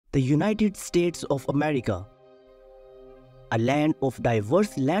The United States of America, a land of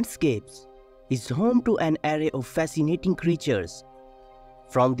diverse landscapes, is home to an array of fascinating creatures,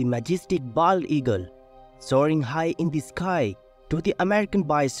 from the majestic bald eagle, soaring high in the sky, to the American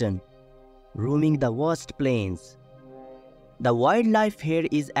bison, roaming the vast plains. The wildlife here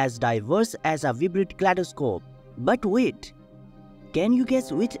is as diverse as a vibrant kaleidoscope. But wait, can you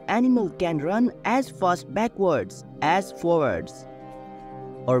guess which animal can run as fast backwards as forwards?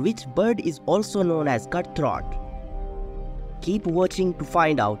 Or which bird is also known as cutthroat? Keep watching to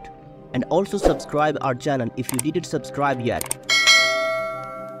find out, and also subscribe our channel if you didn't subscribe yet.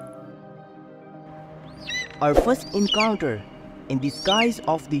 Our first encounter in the skies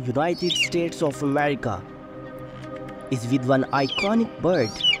of the United States of America is with one iconic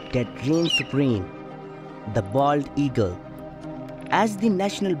bird that reigns supreme, the bald eagle. As the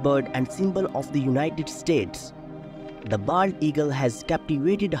national bird and symbol of the United States, the bald eagle has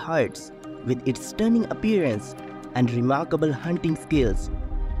captivated hearts with its stunning appearance and remarkable hunting skills.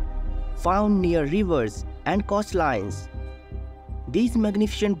 Found near rivers and coastlines, these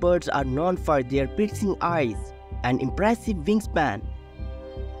magnificent birds are known for their piercing eyes and impressive wingspan,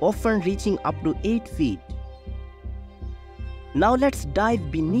 often reaching up to 8 feet. Now let's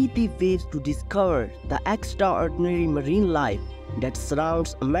dive beneath the waves to discover the extraordinary marine life that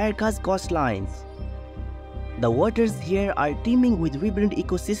surrounds America's coastlines. The waters here are teeming with vibrant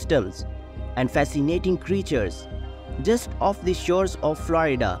ecosystems and fascinating creatures, just off the shores of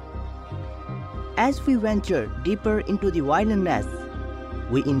Florida. As we venture deeper into the wilderness,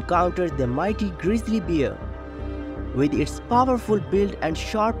 we encounter the mighty grizzly bear. With its powerful build and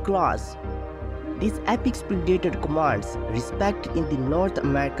sharp claws, this apex predator commands respect in the North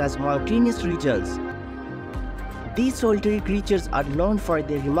America's mountainous regions. These solitary creatures are known for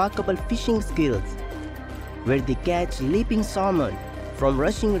their remarkable fishing skills, where they catch leaping salmon from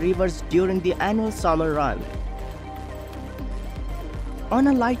rushing rivers during the annual summer run. On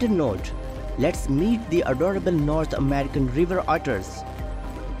a lighter note, let's meet the adorable North American river otters,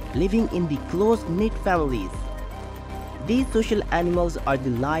 living in the close-knit families. These social animals are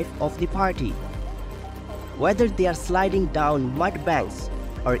the life of the party. Whether they are sliding down mud banks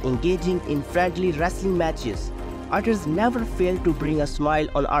or engaging in friendly wrestling matches, otters never fail to bring a smile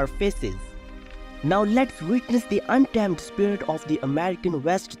on our faces. Now let's witness the untamed spirit of the American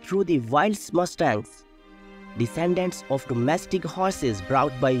West through the wild mustangs, descendants of domestic horses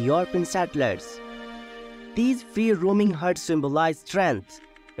brought by European settlers. These free-roaming herds symbolize strength,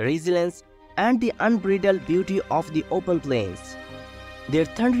 resilience, and the unbridled beauty of the open plains. Their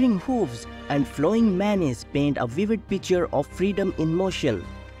thundering hooves and flowing manes paint a vivid picture of freedom in motion.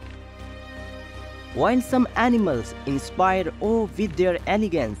 While some animals inspire awe with their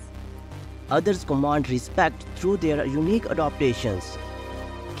elegance, others command respect through their unique adaptations.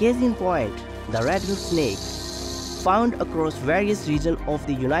 Case in point, the rattlesnake, found across various regions of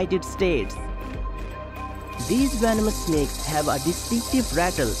the United States. These venomous snakes have a distinctive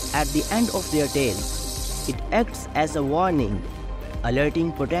rattle at the end of their tails. It acts as a warning,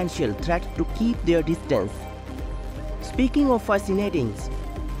 alerting potential threats to keep their distance. Speaking of fascinating,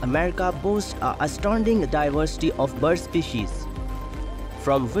 America boasts an astounding diversity of bird species.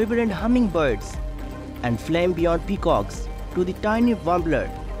 From vibrant hummingbirds and flame-beyond peacocks to the tiny warbler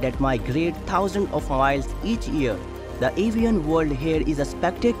that migrate thousands of miles each year, the avian world here is a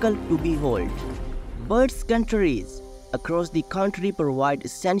spectacle to behold. Bird sanctuaries across the country provide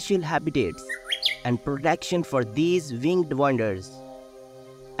essential habitats and protection for these winged wonders.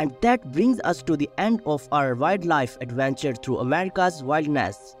 And that brings us to the end of our wildlife adventure through America's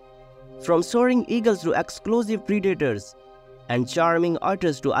wilderness. From soaring eagles to exclusive predators and charming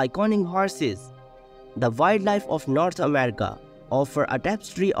otters to iconic horses, the wildlife of North America offers a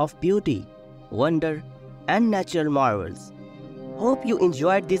tapestry of beauty, wonder, and natural marvels. Hope you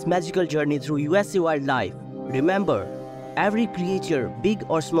enjoyed this magical journey through USA wildlife. Remember, every creature, big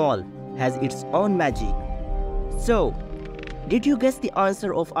or small, has its own magic. So, did you guess the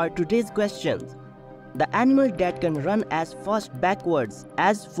answer of our today's questions? The animal that can run as fast backwards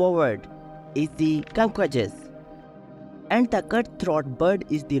as forward is the conqueror, and the cutthroat bird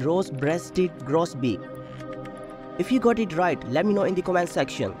is the rose-breasted grosbeak. If you got it right, let me know in the comment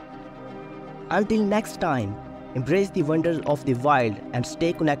section. Until next time, embrace the wonders of the wild and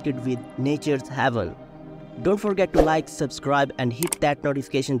stay connected with nature's heaven. Don't forget to like, subscribe, and hit that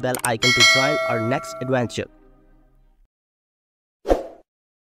notification bell icon to join our next adventure.